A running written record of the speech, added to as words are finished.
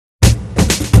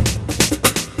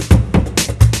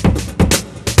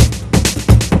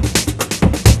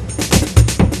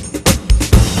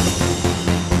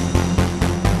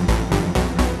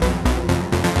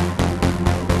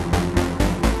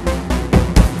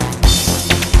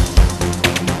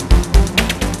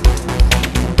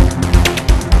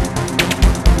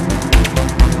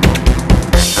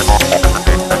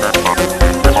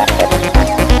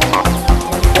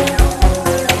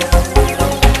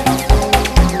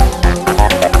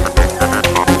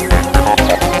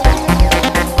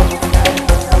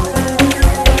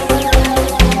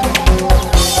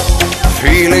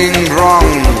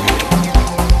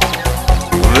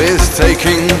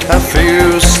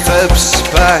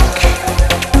back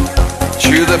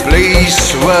to the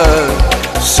place where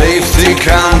safety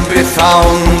can be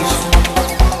found.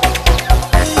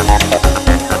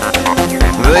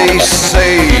 They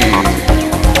say,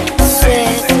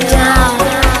 sit down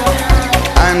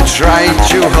and try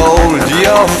to hold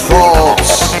your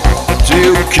thoughts, to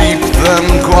keep them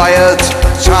quiet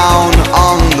down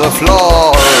on the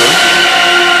floor.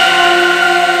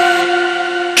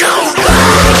 Go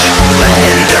back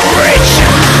in the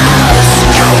riches,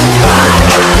 go back,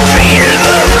 feel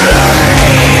the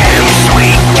flames. We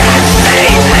can't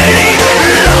stay any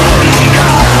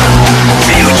longer,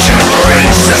 future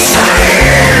brings the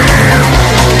same.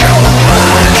 Go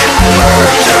back,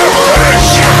 murder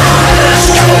riches,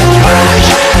 go back,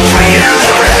 feel the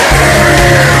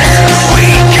flames. We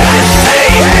can't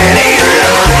stay any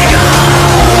longer,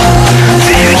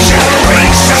 future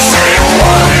brings the same.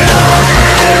 One love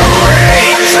and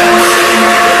reason.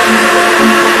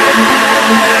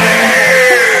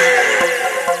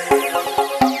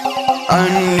 A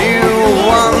new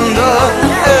wonder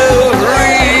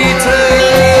every day.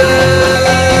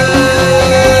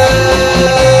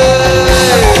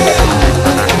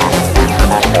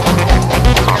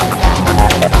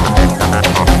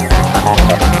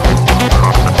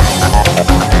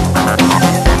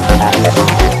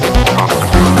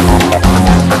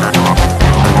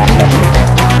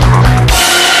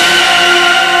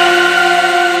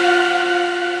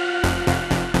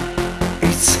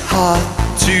 It's hard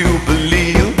to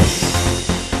believe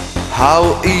how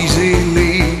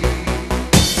easily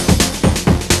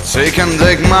they can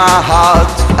take my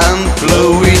heart and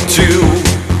blow it to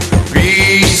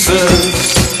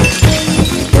pieces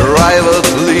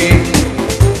privately.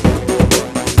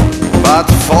 But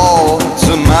for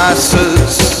the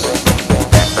masses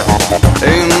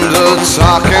in the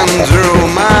dark and